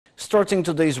Starting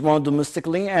today's round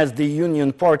domestically, as the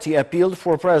Union Party appealed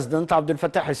for President Abdel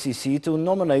Fattah al-Sisi to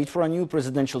nominate for a new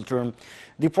presidential term,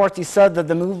 the party said that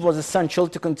the move was essential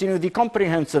to continue the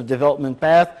comprehensive development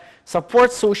path,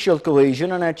 support social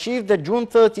cohesion, and achieve the June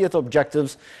 30th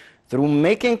objectives through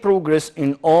making progress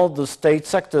in all the state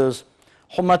sectors.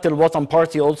 Hummat al-Watan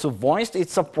Party also voiced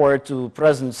its support to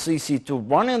President Sisi to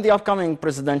run in the upcoming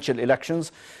presidential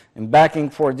elections in backing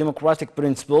for democratic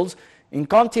principles, in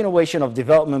continuation of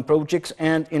development projects,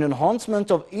 and in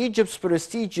enhancement of Egypt's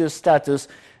prestigious status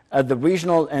at the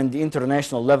regional and the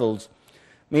international levels.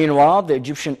 Meanwhile, the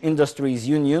Egyptian Industries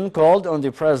Union called on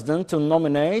the president to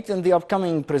nominate in the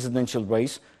upcoming presidential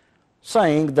race,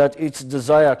 saying that its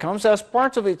desire comes as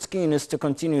part of its keenness to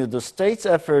continue the state's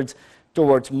efforts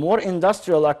towards more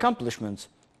industrial accomplishments,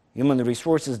 human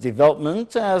resources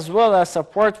development, as well as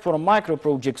support for micro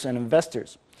projects and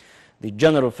investors. The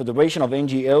General Federation of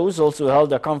NGOs also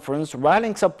held a conference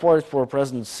rallying support for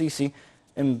President Sisi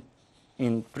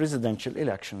in presidential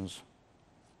elections.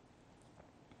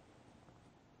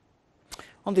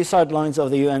 On the sidelines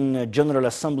of the UN General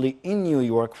Assembly in New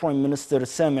York, Foreign Minister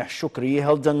Sameh Shoukry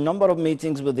held a number of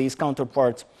meetings with his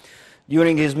counterparts.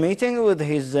 During his meeting with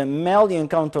his Malian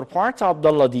counterpart,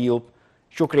 Abdullah Diop,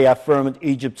 Shoukry affirmed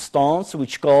Egypt's stance,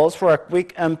 which calls for a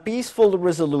quick and peaceful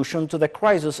resolution to the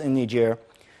crisis in Niger.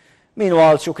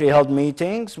 Meanwhile, Shoukry held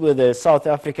meetings with the South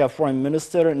Africa Foreign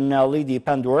Minister Naledi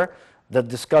Pandor that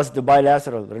discussed the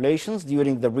bilateral relations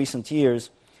during the recent years.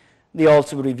 They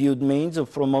also reviewed means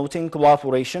of promoting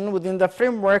cooperation within the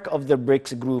framework of the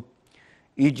BRICS group.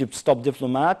 Egypt's top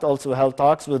diplomat also held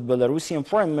talks with Belarusian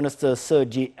Foreign Minister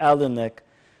Sergei Alenek.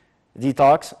 The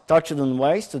talks touched on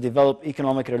ways to develop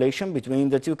economic relations between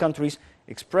the two countries,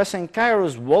 expressing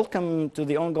Cairo's welcome to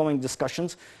the ongoing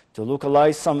discussions to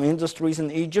localize some industries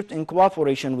in Egypt in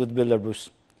cooperation with Belarus.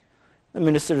 The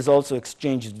ministers also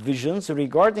exchanged visions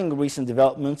regarding recent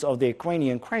developments of the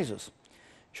Ukrainian crisis.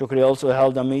 Shoukry also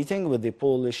held a meeting with the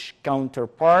Polish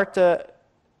counterpart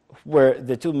where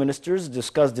the two ministers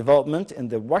discussed development in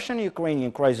the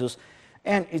Russian-Ukrainian crisis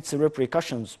and its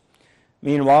repercussions.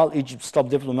 Meanwhile, Egypt's top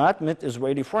diplomat met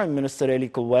Israeli Foreign Minister Eli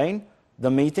Cohen. The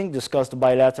meeting discussed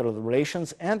bilateral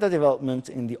relations and the development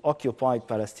in the occupied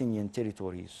Palestinian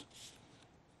territories.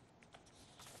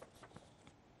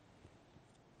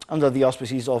 Under the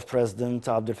auspices of President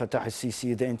Abdel Fattah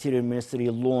al-Sisi, the Interior Ministry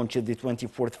launched the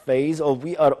 24th phase of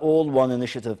We Are All One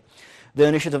initiative. The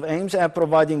initiative aims at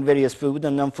providing various food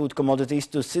and non-food commodities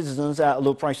to citizens at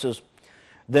low prices.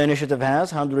 The initiative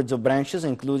has hundreds of branches,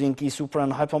 including key super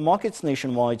and hypermarkets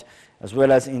nationwide, as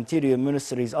well as Interior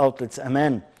Ministry's outlets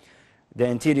Amman. The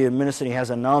Interior Ministry has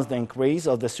announced the increase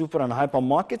of the super and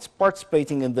hypermarkets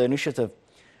participating in the initiative.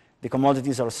 The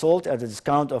commodities are sold at a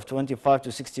discount of 25 to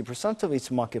 60% of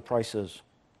its market prices.